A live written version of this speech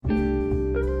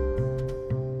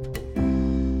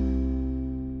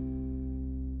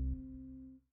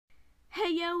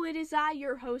it is I,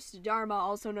 your host, Dharma,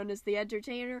 also known as The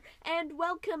Entertainer, and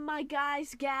welcome my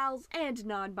guys, gals, and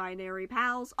non-binary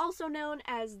pals, also known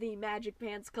as the Magic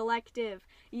Pants Collective.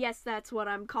 Yes, that's what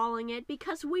I'm calling it,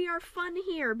 because we are fun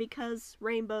here, because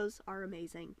rainbows are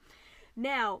amazing.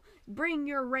 Now, bring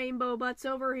your rainbow butts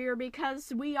over here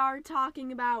because we are talking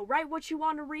about write what you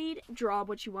want to read, draw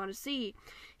what you want to see.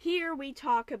 Here we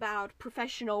talk about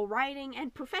professional writing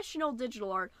and professional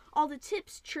digital art, all the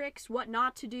tips, tricks, what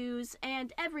not to do's,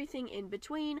 and everything in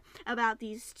between about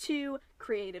these two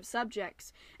creative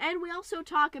subjects. And we also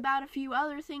talk about a few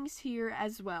other things here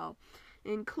as well,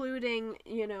 including,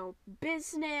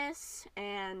 business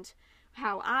and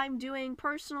how I'm doing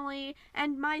personally,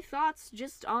 and my thoughts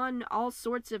just on all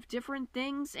sorts of different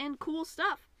things and cool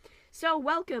stuff. So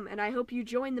welcome, and I hope you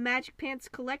join the Magic Pants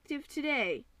Collective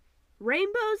today.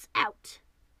 Rainbows out!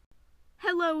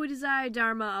 Hello, it is I,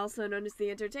 Dharma, also known as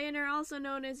The Entertainer, also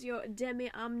known as your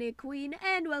Demi-Omni Queen,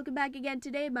 and welcome back again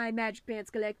today, my Magic Pants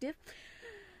Collective.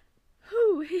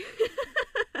 Whew.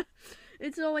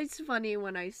 It's always funny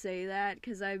when I say that,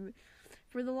 because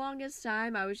for the longest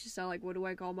time, I was just all like, what do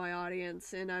I call my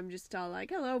audience? And I'm just all like,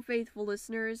 hello, faithful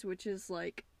listeners, which is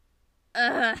like,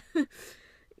 because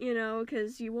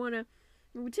you want to,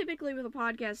 typically with a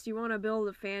podcast, you want to build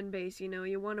a fan base,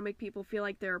 you want to make people feel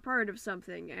like they're a part of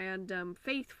something, and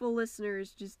faithful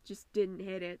listeners just didn't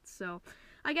hit it, so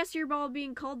I guess you're all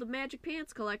being called the Magic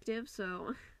Pants Collective,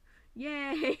 so,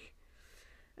 yay!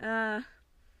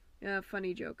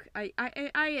 Funny joke. I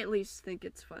at least think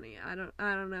it's funny. I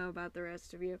don't know about the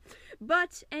rest of you.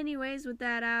 But anyways, with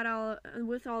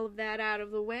all of that out of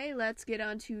the way, let's get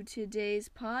on to today's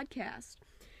podcast.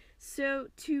 So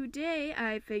today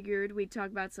I figured we'd talk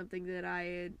about something that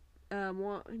I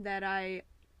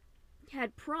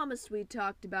had promised we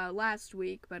talked about last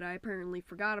week, but I apparently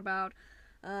forgot about,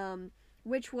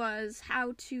 which was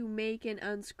how to make an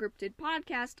unscripted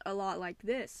podcast a lot like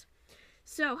this.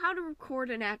 So, how to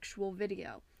record an actual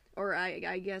video, or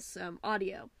I guess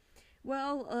audio.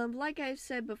 Well, like I've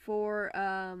said before,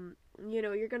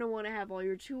 you're going to want to have all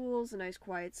your tools, a nice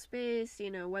quiet space,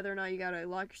 whether or not you got to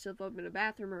lock yourself up in a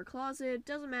bathroom or a closet,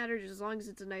 doesn't matter, just as long as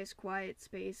it's a nice quiet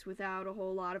space without a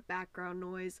whole lot of background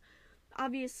noise.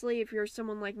 Obviously, if you're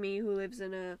someone like me who lives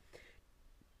in a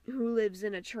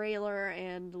trailer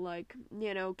and,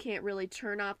 can't really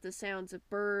turn off the sounds of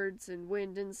birds and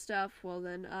wind and stuff, well,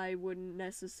 then I wouldn't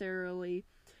necessarily,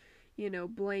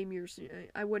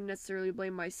 I wouldn't necessarily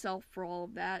blame myself for all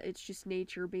of that. It's just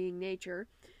nature being nature.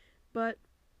 But,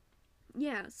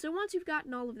 yeah, so once you've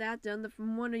gotten all of that done,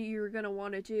 one you're going to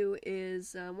want to do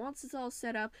is, once it's all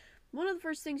set up, one of the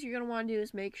first things you're going to want to do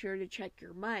is make sure to check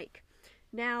your mic.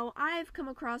 Now, I've come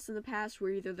across in the past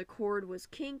where either the cord was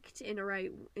kinked in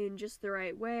just the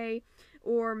right way,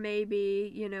 or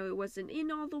maybe, it wasn't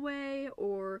in all the way,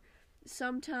 or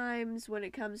sometimes when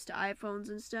it comes to iPhones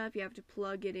and stuff, you have to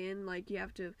plug it in, you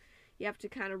have to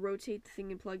kind of rotate the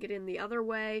thing and plug it in the other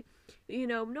way.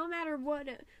 No matter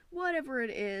whatever it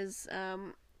is,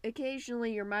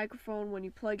 occasionally your microphone, when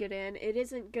you plug it in, it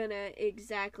isn't gonna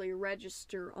exactly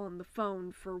register on the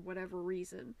phone for whatever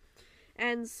reason.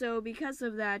 And so because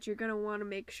of that, you're going to want to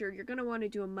make sure, you're going to want to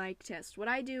do a mic test. What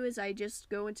I do is I just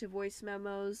go into voice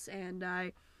memos, and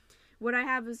what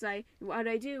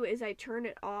I do is I turn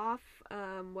it off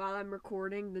while I'm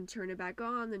recording, then turn it back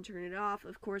on, then turn it off.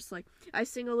 Of course, I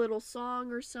sing a little song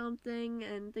or something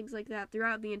and things like that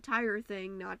throughout the entire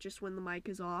thing, not just when the mic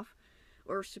is off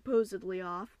or supposedly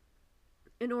off,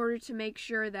 in order to make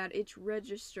sure that it's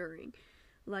registering.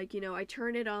 I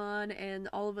turn it on, and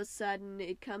all of a sudden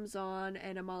it comes on,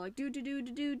 and I'm all like, do,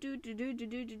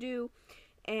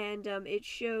 and it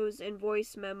shows in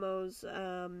voice memos,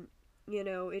 lets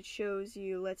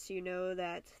you know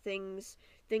that things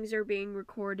are being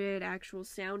recorded, actual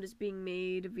sound is being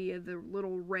made via the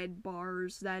little red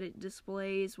bars that it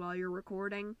displays while you're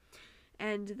recording.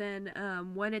 And then,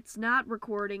 when it's not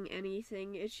recording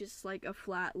anything, it's just like a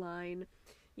flat line.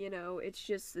 It's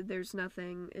just, there's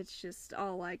nothing, it's just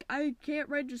all like, I can't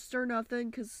register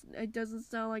nothing, because it doesn't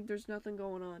sound like there's nothing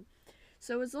going on.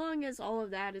 So as long as all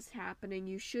of that is happening,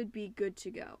 you should be good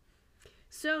to go.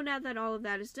 So now that all of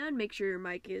that is done, make sure your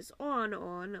mic is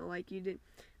on, like you did.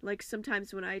 Like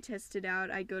sometimes when I test it out,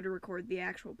 I go to record the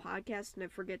actual podcast, and I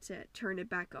forget to turn it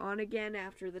back on again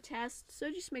after the test,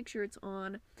 so just make sure it's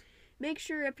on. Make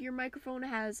sure if your microphone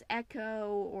has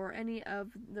echo or any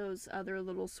of those other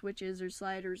little switches or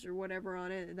sliders or whatever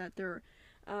on it, that they're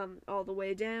all the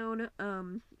way down.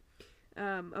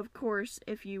 Of course,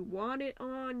 if you want it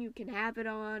on, you can have it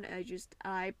on.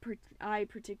 I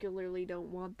particularly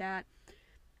don't want that.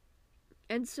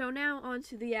 And so now on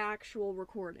to the actual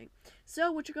recording.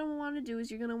 So what you're going to want to do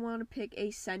is you're going to want to pick a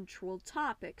central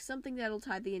topic, something that'll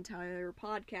tie the entire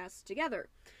podcast together.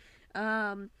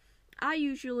 I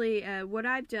usually, what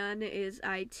I've done is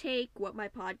I take what my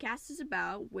podcast is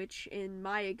about, which in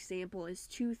my example is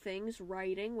two things: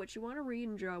 writing, what you want to read,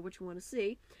 and draw, what you want to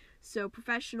see. So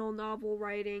professional novel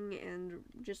writing and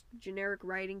just generic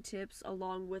writing tips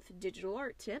along with digital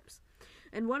art tips.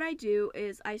 And what I do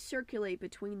is I circulate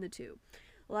between the two.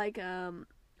 Like,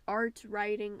 art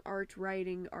writing, art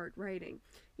writing, art writing.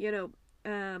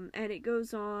 And it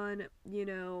goes on,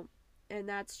 and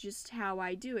that's just how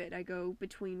I do it. I go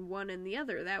between one and the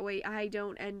other. That way I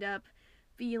don't end up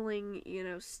feeling,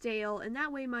 stale. And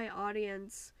that way my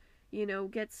audience,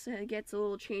 gets a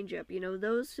little change up.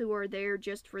 Those who are there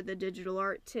just for the digital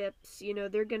art tips,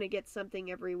 they're going to get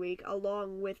something every week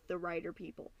along with the writer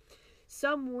people.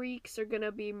 Some weeks are going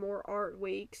to be more art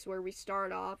weeks where we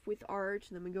start off with art,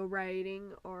 and then we go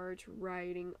writing, art,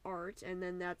 and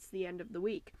then that's the end of the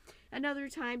week. And other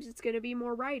times it's going to be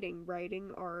more writing,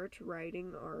 art,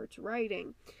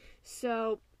 writing.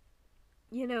 So,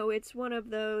 it's one of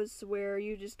those where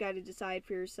you just got to decide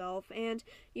for yourself, and,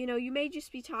 you may just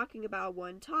be talking about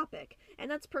one topic, and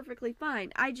that's perfectly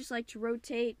fine. I just like to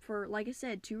rotate for, like I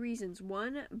said, two reasons.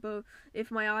 One,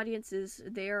 if my audience is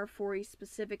there for a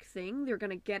specific thing, they're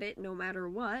going to get it no matter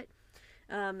what,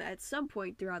 at some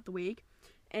point throughout the week.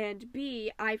 And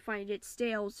B, I find it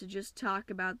stale to just talk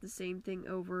about the same thing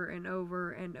over and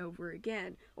over and over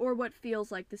again, or what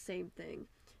feels like the same thing.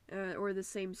 Or the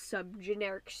same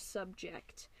generic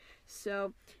subject.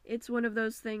 So it's one of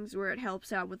those things where it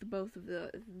helps out with both of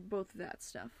that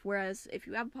stuff. Whereas if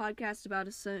you have a podcast about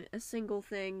a single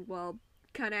thing, well,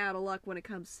 kind of out of luck when it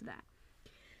comes to that.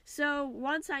 So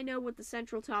once I know what the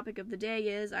central topic of the day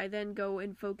is, I then go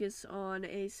and focus on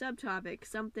a subtopic,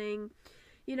 something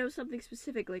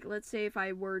specific. Like, let's say if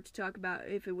I were to talk about,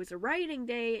 if it was a writing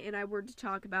day and I were to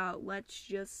talk about, let's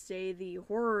just say, the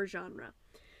horror genre.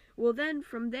 Well, then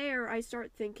from there, I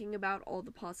start thinking about all the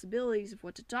possibilities of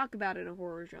what to talk about in a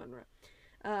horror genre.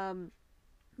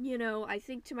 I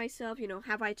think to myself,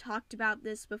 have I talked about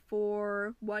this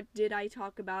before? What did I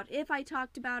talk about? If I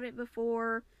talked about it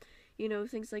before,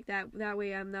 things like that. That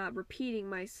way I'm not repeating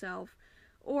myself.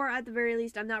 Or at the very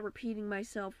least, I'm not repeating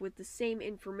myself with the same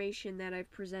information that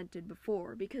I've presented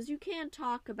before. Because you can't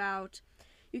talk about,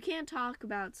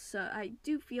 I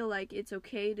do feel like it's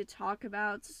okay to talk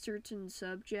about certain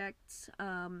subjects,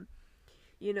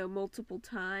 multiple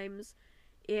times,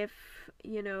 if,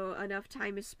 enough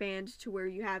time is spanned to where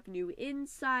you have new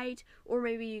insight, or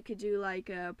maybe you could do like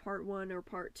a part 1 or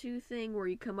part 2 thing where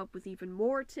you come up with even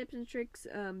more tips and tricks,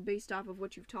 based off of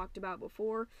what you've talked about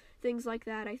before, things like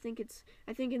that. I think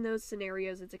in those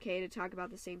scenarios it's okay to talk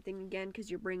about the same thing again, because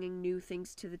you're bringing new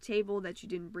things to the table that you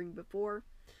didn't bring before.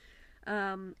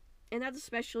 And that's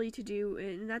especially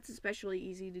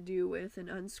easy to do with an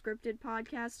unscripted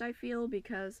podcast, I feel,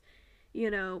 because,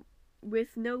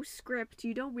 with no script,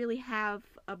 you don't really have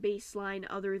a baseline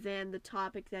other than the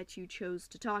topic that you chose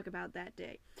to talk about that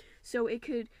day. So you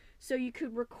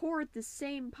could record the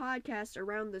same podcast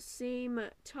around the same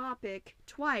topic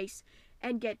twice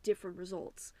and get different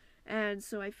results. And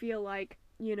so I feel like,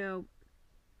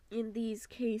 in these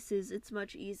cases, it's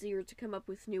much easier to come up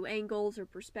with new angles or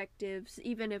perspectives,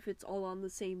 even if it's all on the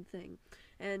same thing.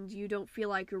 And you don't feel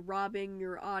like you're robbing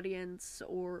your audience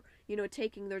or,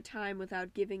 taking their time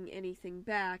without giving anything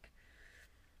back.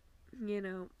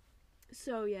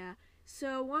 So yeah.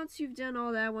 So once you've done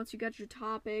all that, once you got your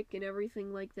topic and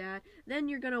everything like that, then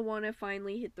you're going to want to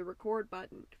finally hit the record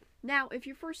button. Now, if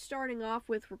you're first starting off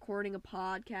with recording a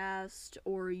podcast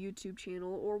or a YouTube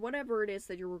channel or whatever it is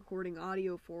that you're recording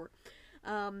audio for,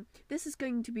 this is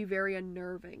going to be very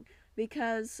unnerving,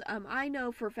 because I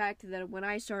know for a fact that when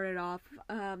I started off,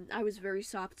 I was very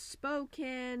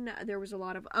soft-spoken. There was a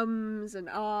lot of ums and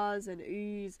ahs and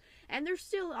ees, and there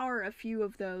still are a few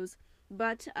of those,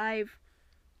 but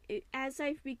as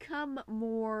I've become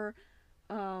more,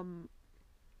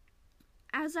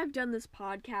 as I've done this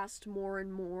podcast more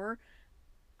and more,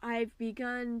 I've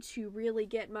begun to really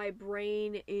get my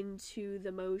brain into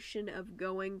the motion of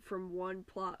going from one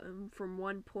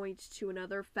point to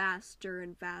another faster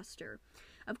and faster.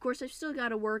 Of course, I've still got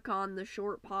to work on the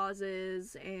short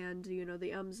pauses and,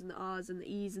 the ums and the ahs and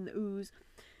the e's and the oohs.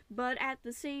 But at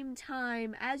the same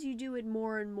time, as you do it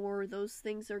more and more, those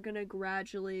things are going to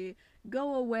gradually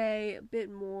go away a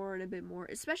bit more and a bit more,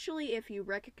 especially if you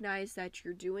recognize that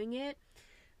you're doing it.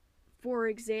 For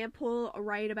example,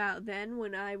 right about then,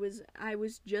 when I was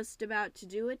just about to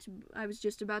do it, I was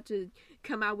just about to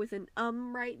come out with an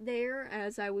right there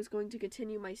as I was going to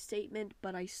continue my statement,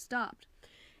 but I stopped.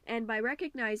 And by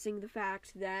recognizing the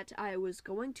fact that I was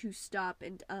going to stop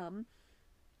and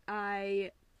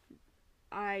I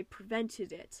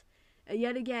prevented it.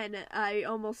 Yet again, I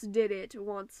almost did it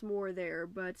once more there,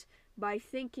 but by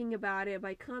thinking about it,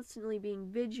 by constantly being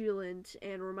vigilant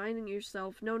and reminding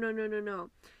yourself, no,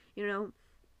 you know,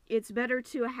 it's better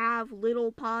to have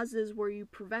little pauses where you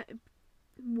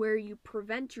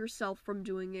prevent yourself from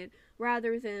doing it,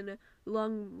 rather than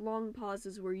long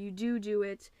pauses where you do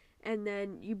it and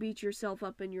then you beat yourself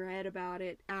up in your head about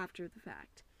it after the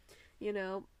fact.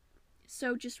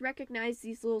 So just recognize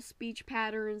these little speech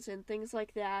patterns and things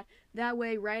like that. That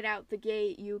way, right out the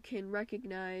gate, you can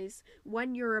recognize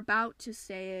when you're about to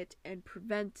say it and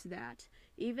prevent that.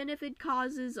 Even if it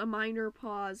causes a minor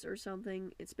pause or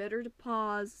something, it's better to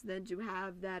pause than to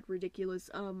have that ridiculous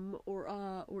or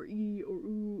e or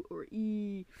ooh or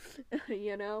e,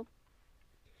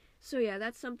 So yeah,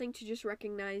 that's something to just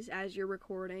recognize as you're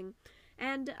recording.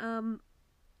 And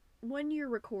when you're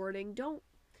recording, don't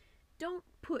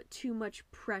put too much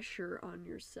pressure on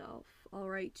yourself,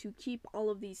 alright, to keep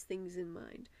all of these things in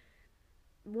mind.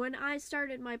 When I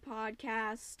started my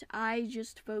podcast, I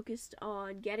just focused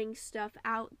on getting stuff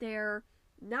out there,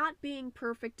 not being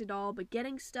perfect at all, but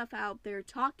getting stuff out there,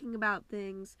 talking about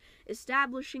things,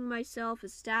 establishing myself,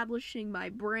 establishing my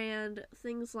brand,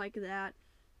 things like that.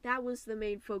 That was the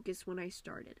main focus when I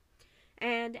started.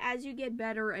 And as you get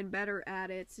better and better at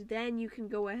it, then you can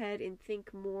go ahead and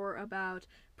think more about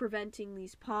preventing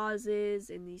these pauses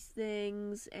and these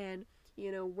things and,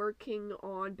 working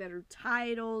on better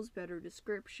titles, better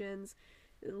descriptions,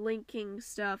 linking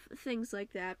stuff, things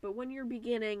like that. But when you're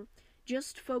beginning,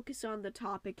 just focus on the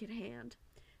topic at hand.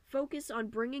 Focus on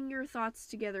bringing your thoughts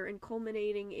together and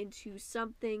culminating into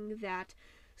something that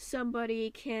somebody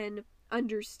can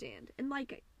understand. And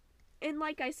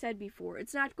like I said before,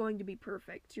 it's not going to be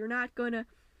perfect.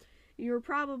 You're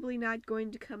probably not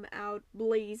going to come out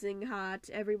blazing hot.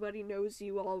 Everybody knows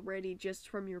you already just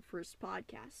from your first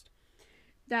podcast.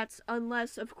 That's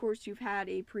unless, of course, you've had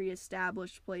a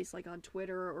pre-established place like on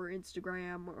Twitter or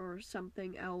Instagram or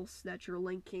something else that you're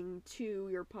linking to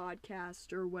your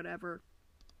podcast or whatever.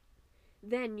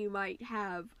 Then you might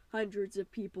have hundreds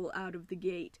of people out of the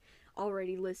gate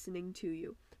already listening to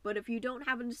you. But if you don't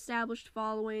have an established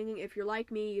following, if you're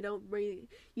like me, you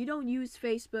don't use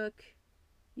Facebook,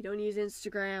 you don't use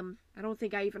Instagram. I don't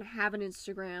think I even have an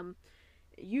Instagram.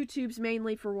 YouTube's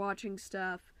mainly for watching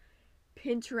stuff.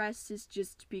 Pinterest is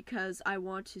just because I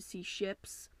want to see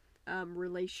ships,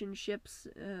 relationships,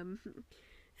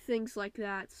 things like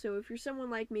that. So if you're someone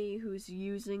like me who's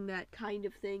using that kind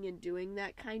of thing and doing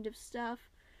that kind of stuff,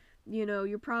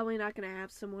 you're probably not going to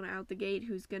have someone out the gate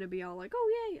who's going to be all like,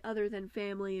 oh yay, other than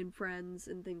family and friends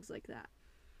and things like that.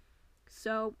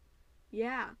 So,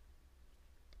 yeah.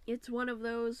 It's one of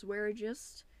those where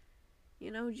just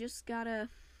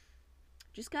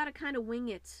gotta kind of wing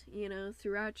it,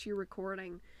 throughout your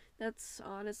recording. That's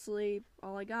honestly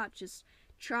all I got. Just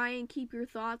try and keep your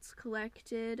thoughts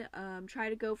collected. Try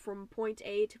to go from point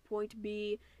A to point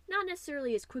B, not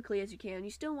necessarily as quickly as you can. You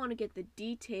still want to get the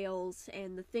details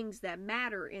and the things that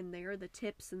matter in there, the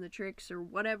tips and the tricks or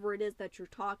whatever it is that you're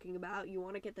talking about. You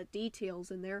want to get the details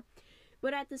in there.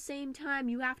 But at the same time,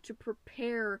 you have to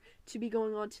prepare to be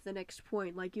going on to the next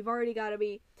point. Like, you've already got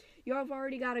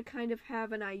to kind of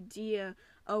have an idea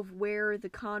of where the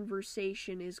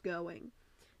conversation is going,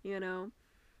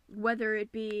 Whether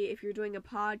it be if you're doing a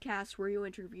podcast where you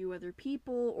interview other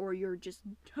people or you're just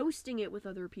hosting it with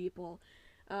other people,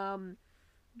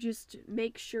 just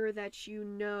make sure that you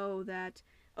know that,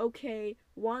 okay,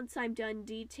 once I'm done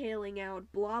detailing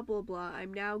out blah, blah, blah,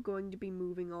 I'm now going to be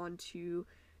moving on to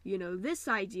this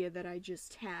idea that I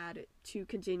just had to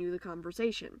continue the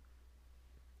conversation.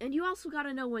 And you also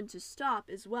gotta know when to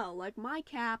stop as well. Like, my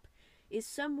cap is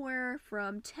somewhere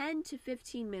from 10 to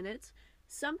 15 minutes,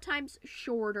 sometimes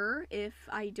shorter if,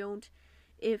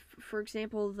 for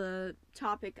example, the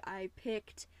topic I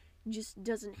picked just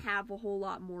doesn't have a whole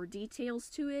lot more details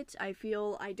to it. I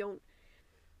feel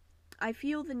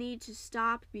the need to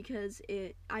stop because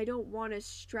I don't want to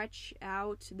stretch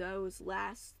out those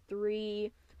last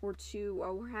 3 or 2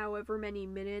 or however many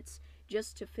minutes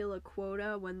just to fill a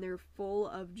quota when they're full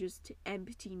of just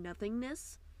empty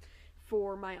nothingness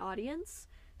for my audience.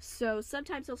 So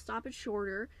sometimes I'll stop it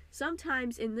shorter.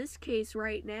 Sometimes, in this case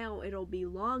right now, it'll be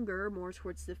longer, more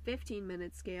towards the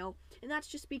 15-minute scale, and that's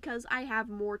just because I have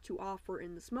more to offer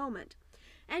in this moment.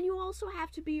 And you also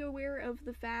have to be aware of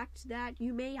the fact that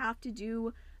you may have to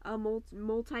do a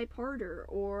multi-parter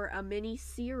or a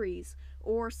mini-series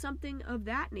or something of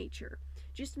that nature.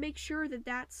 Just make sure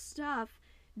that stuff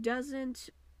doesn't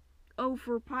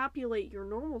overpopulate your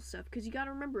normal stuff, because you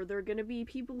gotta remember, there are gonna be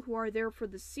people who are there for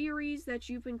the series that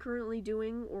you've been currently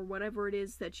doing, or whatever it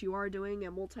is that you are doing,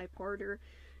 a multi-parter,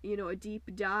 a deep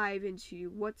dive into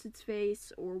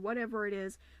What's-Its-Face, or whatever it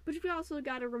is. But you've also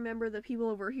gotta remember the people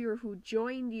over here who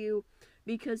joined you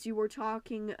because you were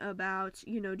talking about,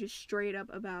 just straight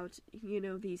up about,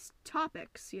 these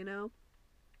topics,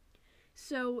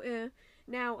 So,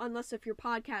 now, unless if your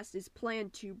podcast is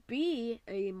planned to be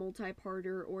a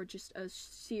multi-parter or just a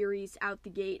series out the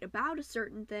gate about a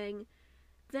certain thing,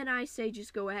 then I say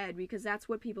just go ahead, because that's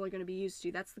what people are going to be used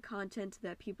to. That's the content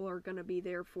that people are going to be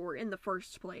there for in the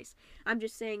first place. I'm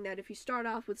just saying that if you start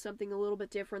off with something a little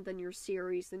bit different than your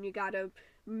series, then you gotta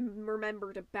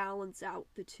remember to balance out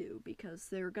the two, because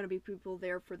there are going to be people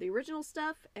there for the original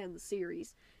stuff and the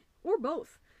series. Or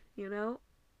both,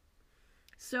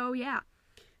 So, yeah.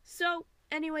 So,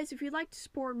 anyways, if you'd like to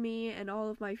support me and all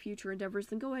of my future endeavors,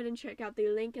 then go ahead and check out the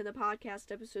link in the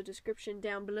podcast episode description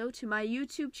down below to my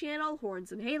YouTube channel,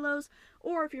 Horns and Halos.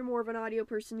 Or if you're more of an audio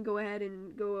person, go ahead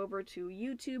and go over to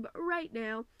YouTube right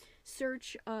now,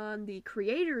 search on the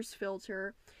creators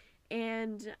filter,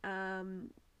 and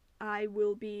I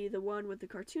will be the one with the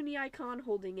cartoony icon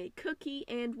holding a cookie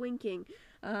and winking.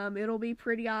 It'll be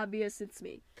pretty obvious it's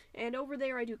me. And over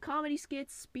there I do comedy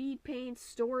skits, speed paints,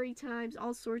 story times,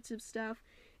 all sorts of stuff.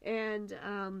 And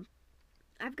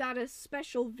I've got a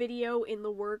special video in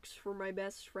the works for my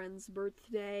best friend's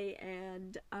birthday.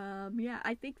 And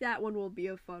I think that one will be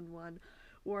a fun one,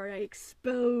 where I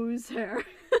expose her.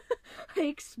 I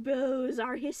expose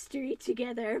our history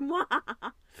together.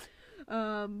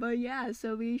 But yeah,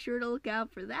 so be sure to look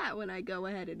out for that when I go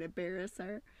ahead and embarrass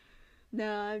her. No,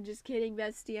 I'm just kidding,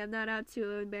 bestie. I'm not out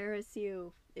to embarrass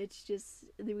you. It's just,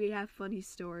 we have funny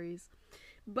stories.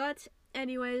 But,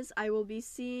 anyways, I will be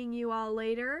seeing you all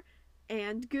later,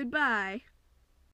 and goodbye.